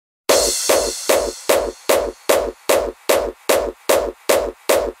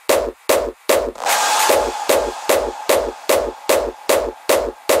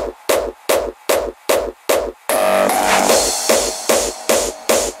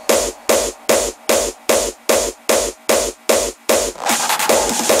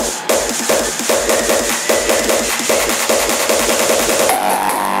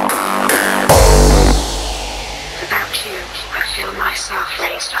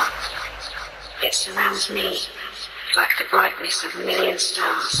It surrounds me like the brightness of a million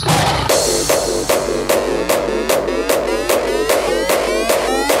stars.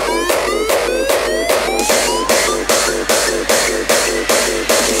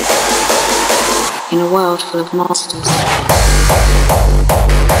 In a world full of monsters.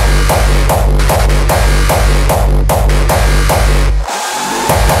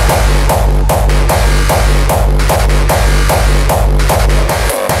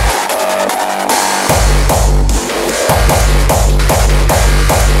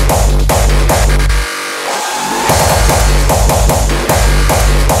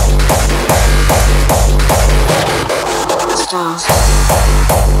 Stars.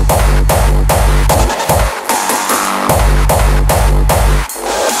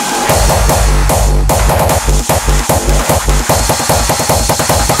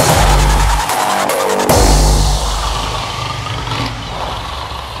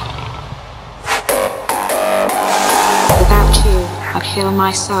 I feel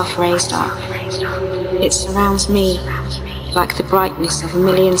myself raised up. It surrounds me like the brightness of a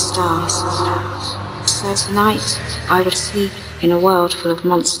million stars. So tonight I would sleep in a world full of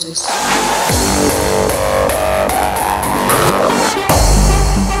monsters.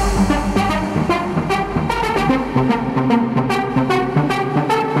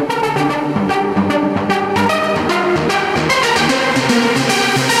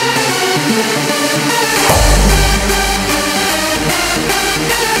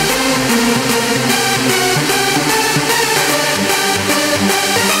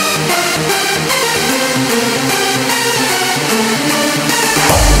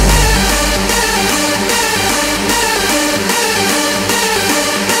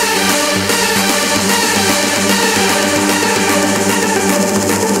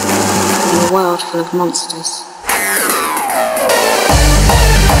 A world full of monsters.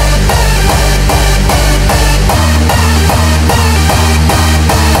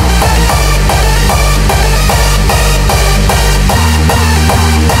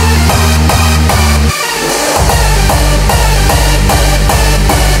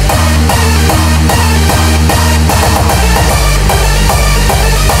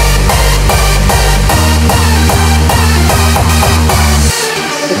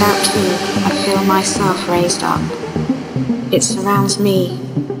 Without you, I feel myself raised up. It surrounds me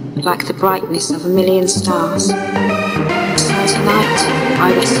like the brightness of a million stars. So tonight,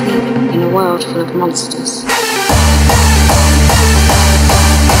 I will sleep in a world full of monsters.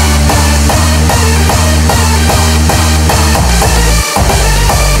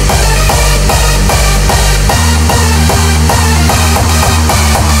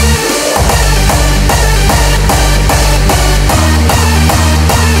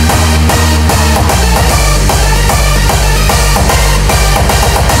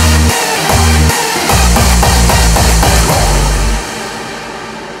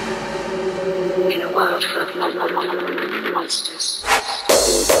 In a world full of monsters.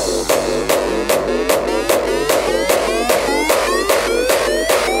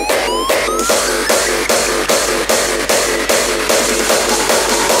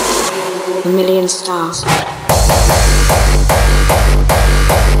 A million stars.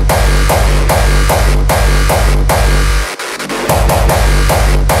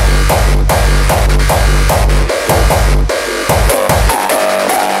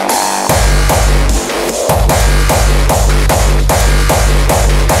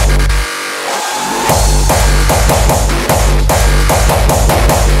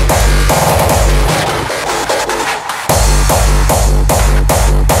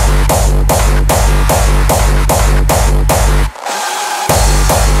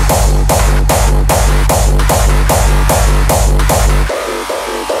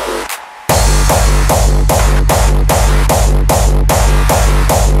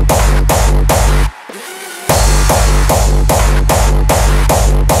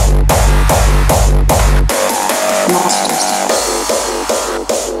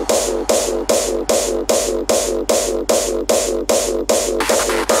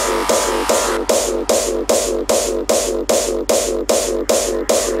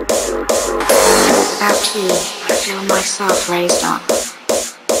 Without you, I feel myself raised up.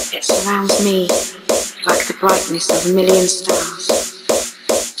 It surrounds me like the brightness of a million stars.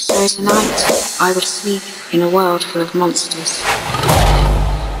 So tonight, I will sleep in a world full of monsters.